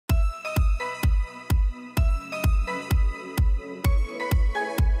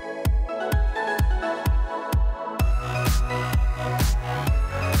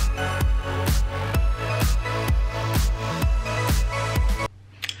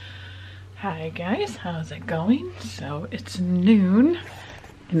Hi guys, how's it going? So it's noon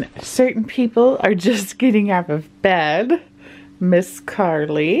and certain people are just getting out of bed. Miss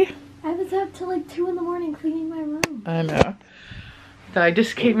Karli. I was up till like 2 in the morning cleaning my room. I know. So I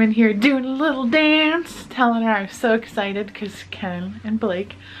just came in here doing a little dance, telling her I was so excited because Ken and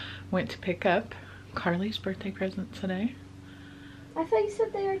Blake went to pick up Karli's birthday present today. I thought you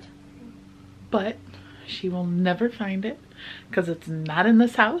said they were. But she will never find it because it's not in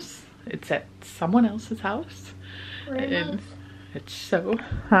this house. It's at someone else's house. Grandma's? And it's so,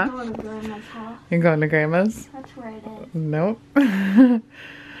 I'm going to Grandma's house. You're going to Grandma's? That's where it is. Nope.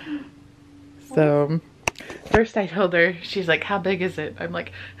 So, first I told her, she's like, how big is it? I'm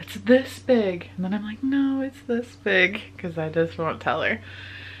like, it's this big. And then I'm like, no, it's this big. Because I just won't tell her.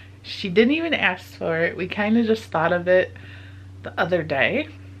 She didn't even ask for it. We kind of just thought of it the other day.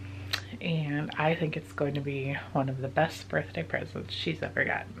 And I think it's going to be one of the best birthday presents she's ever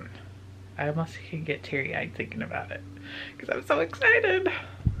gotten. I almost can get teary-eyed thinking about it because I'm so excited.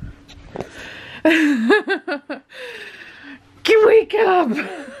 Wake up!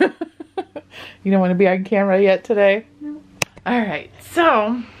 You don't want to be on camera yet today? No. Alright,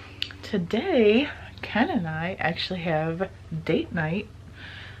 so today Ken and I actually have date night,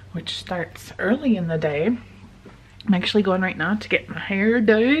 which starts early in the day. I'm actually going right now to get my hair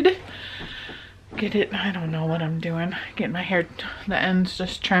dyed. Get it, I don't know what I'm doing. Getting my hair, the ends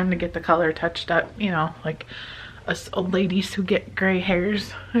just trimmed to get the color touched up. You know, like us old ladies who get gray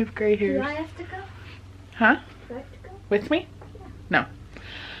hairs. I have gray hairs. Do I have to go? Huh? Do I have to go? With me? Yeah. No.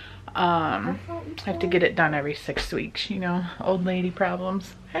 I have to get it done every 6 weeks, you know. Old lady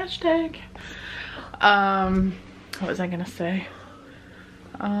problems. Hashtag. What was I gonna say?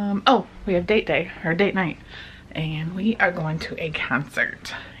 Oh, we have date day, or date night. And we are going to a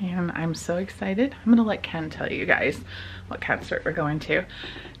concert and I'm so excited. I'm gonna let Ken tell you guys what concert we're going to.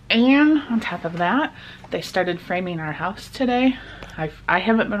 And on top of that, they started framing our house today. I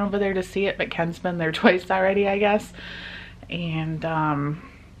haven't been over there to see it, but Ken's been there twice already, I guess. And I'm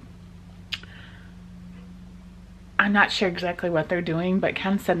not sure exactly what they're doing, but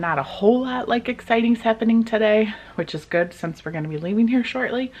Ken said not a whole lot like exciting's happening today, which is good since we're gonna be leaving here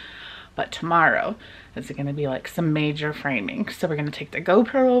shortly. But tomorrow is going to be like some major framing. So we're going to take the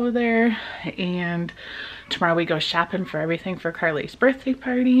GoPro over there, and tomorrow we go shopping for everything for Karli's birthday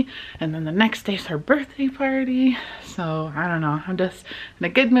party. And then the next day's her birthday party. So I don't know, I'm just in a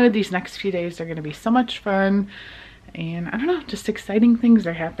good mood. These next few days are going to be so much fun. And I don't know, just exciting things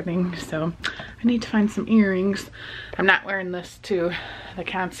are happening. So I need to find some earrings. I'm not wearing this to the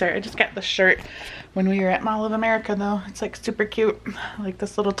concert. I just got the shirt when we were at Mall of America though. It's like super cute. I like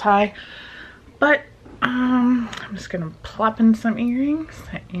this little tie. But I'm just gonna plop in some earrings,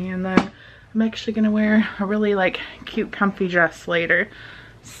 and then I'm actually gonna wear a really like cute comfy dress later.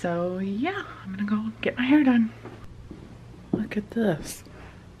 So yeah, I'm gonna go get my hair done. Look at this.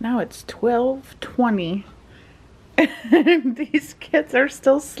 Now it's 12:20 and these kids are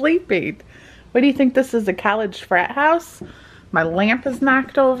still sleeping. What do you think, this is a college frat house? My lamp is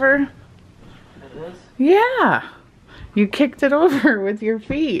knocked over. It is? Yeah. You kicked it over with your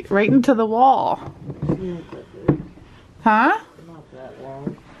feet right into the wall. Huh? Not that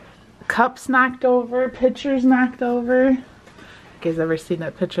long. Cups knocked over, pitchers knocked over. You guys ever seen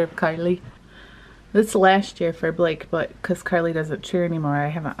that picture of Karli? This last year for Blake, but because Karli doesn't cheer anymore, I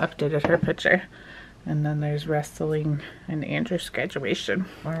haven't updated her picture. And then there's wrestling and Andrew's graduation.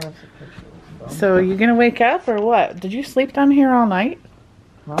 So you gonna wake up or what? Did you sleep down here all night?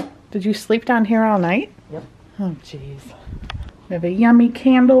 Huh? Did you sleep down here all night? Yep. Oh jeez. We have a yummy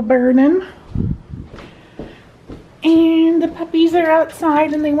candle burning. And the puppies are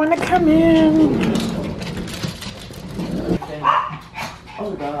outside and they want to come in.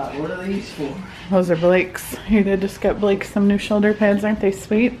 Oh god, what are these for? Those are Blake's. Here, they just got Blake some new shoulder pads. Aren't they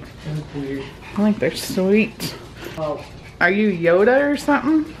sweet? That's weird. I think they're sweet. Oh. Are you Yoda or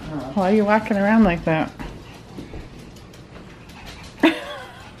something? Why are you walking around like that?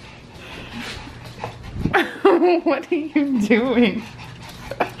 What are you doing?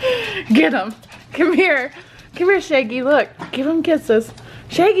 Get him. Come here. Come here, Shaggy. Look. Give him kisses.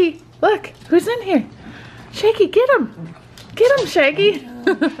 Shaggy, look. Who's in here? Shaggy, get him. Get him, Shaggy.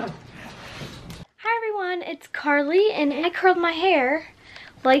 Hi everyone, it's Karli, and I curled my hair.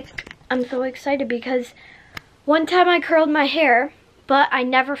 Like, I'm so excited because one time I curled my hair, but I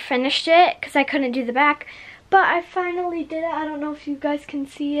never finished it because I couldn't do the back. But I finally did it. I don't know if you guys can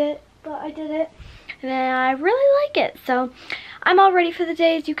see it, but I did it. And I really like it. So I'm all ready for the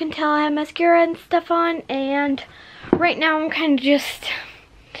day. As you can tell, I have mascara and stuff on. And right now I'm kind of just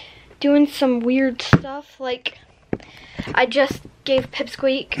doing some weird stuff. Like, I just gave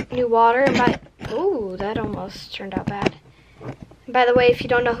Pipsqueak new water. And ooh, that almost turned out bad. And by the way, if you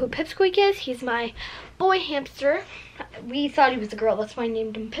don't know who Pipsqueak is, he's my boy hamster. We thought he was a girl, that's why I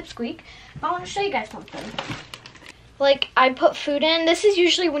named him Pipsqueak. I want to show you guys something. Like, I put food in. This is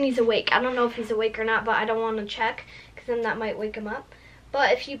usually when he's awake. I don't know if he's awake or not, but I don't want to check, because then that might wake him up.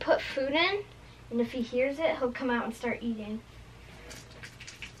 But if you put food in, and if he hears it, he'll come out and start eating.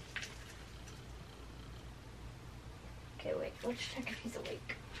 Okay, wait, let's check if he's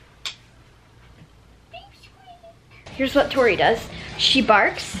awake. Here's what Tori does. She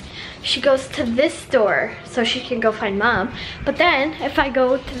barks. She goes to this door so she can go find Mom. But then, if I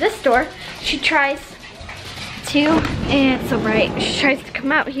go to this door, she tries to, and it's so bright, she tries to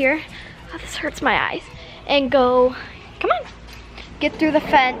come out here. Oh, this hurts my eyes. And go, come on, get through the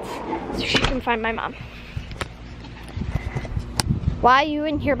fence so she can find my mom. Why are you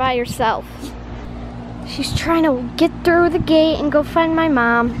in here by yourself? She's trying to get through the gate and go find my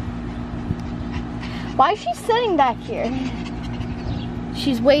mom. Why is she sitting back here?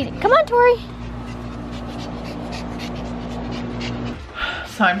 She's waiting. Come on, Tori.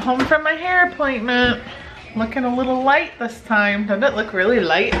 So I'm home from my hair appointment. Looking a little light this time. Doesn't it look really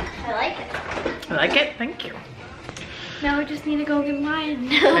light? I like it. I like it? Thank you. Now I just need to go get mine.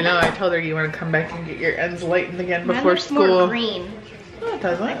 I know, I told her you want to come back and get your ends lightened again before school. More green. No, it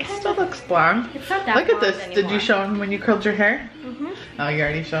doesn't. It still looks blonde. It's not that Look at blonde this. anymore. Did you show him when you curled your hair? Mm-hmm. Oh, you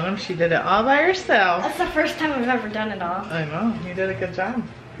already showed him? She did it all by herself. That's the first time I've ever done it all. I know. You did a good job.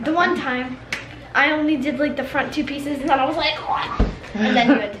 The one time, I only did like the front two pieces and then I was like, oh. And then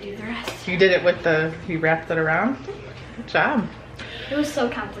you had to do the rest. You did it with the, you wrapped it around? Good job. It was so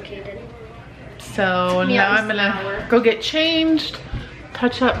complicated. So now I'm gonna go get changed,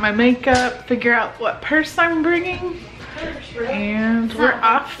 touch up my makeup, figure out what purse I'm bringing, and we're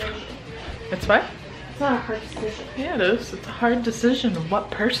off. It's what? It's not a hard decision. Yeah, it is. It's a hard decision of what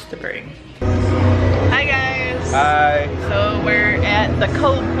purse to bring. Hi guys. Hi. So we're at the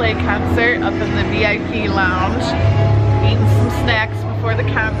Coldplay concert up in the VIP lounge, eating some snacks before the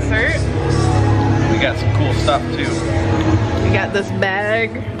concert. We got some cool stuff too. We got this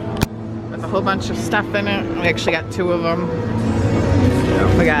bag with a whole bunch of stuff in it. We actually got 2 of them.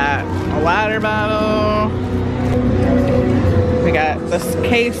 We got a water bottle. We got this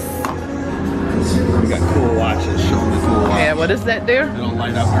case. We got cool watches. Show me cool watches. Yeah, what does that do? It'll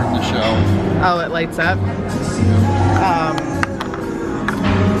light up during the show. Oh, it lights up.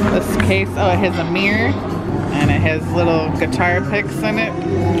 This case, oh, it has a mirror. And it has little guitar picks in it.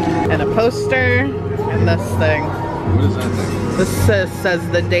 And a poster. And this thing. What is that thing? This says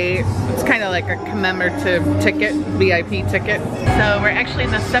the date. It's kind of like a commemorative ticket, VIP ticket. So we're actually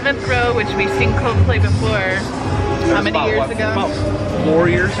in the 7th row, which we've seen Coldplay before. How many years ago? About 4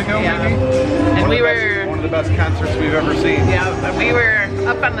 years ago, Yeah. maybe. And we were one of the best concerts we've ever seen. Yeah, and we were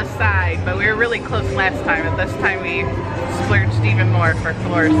up on the side, but we were really close last time. And this time we splurged even more for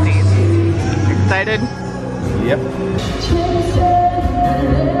floor seats. Excited? Yep.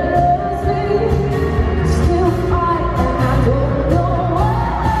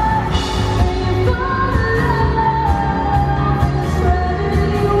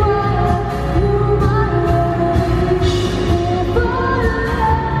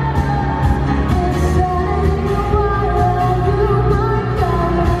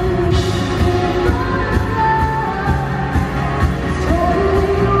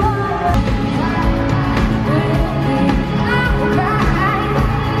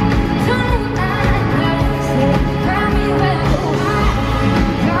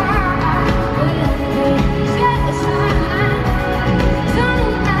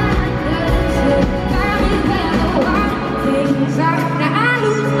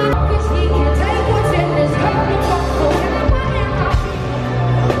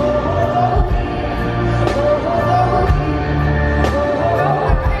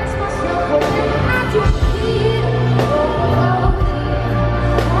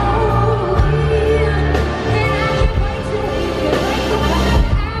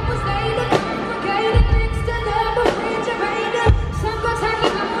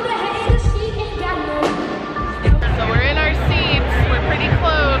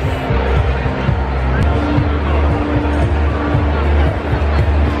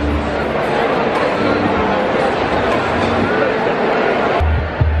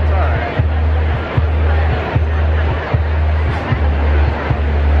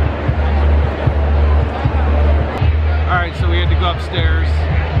 Upstairs.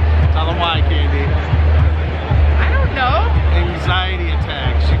 Tell them why, Candy. I don't know. Anxiety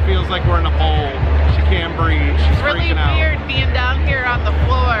attack. She feels like we're in a bowl. She can't breathe. She's It's really freaking out. weird being down here on the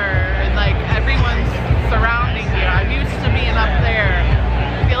floor and like everyone's surrounding you. I'm used to being up there.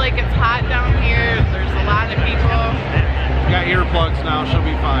 I feel like it's hot down here. There's a lot of people. Got earplugs now, she'll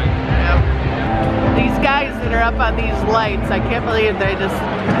be fine. Yep. These guys that are up on these lights, I can't believe they just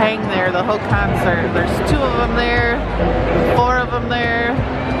hang there the whole concert. There's 2 of them there, 4 of them there.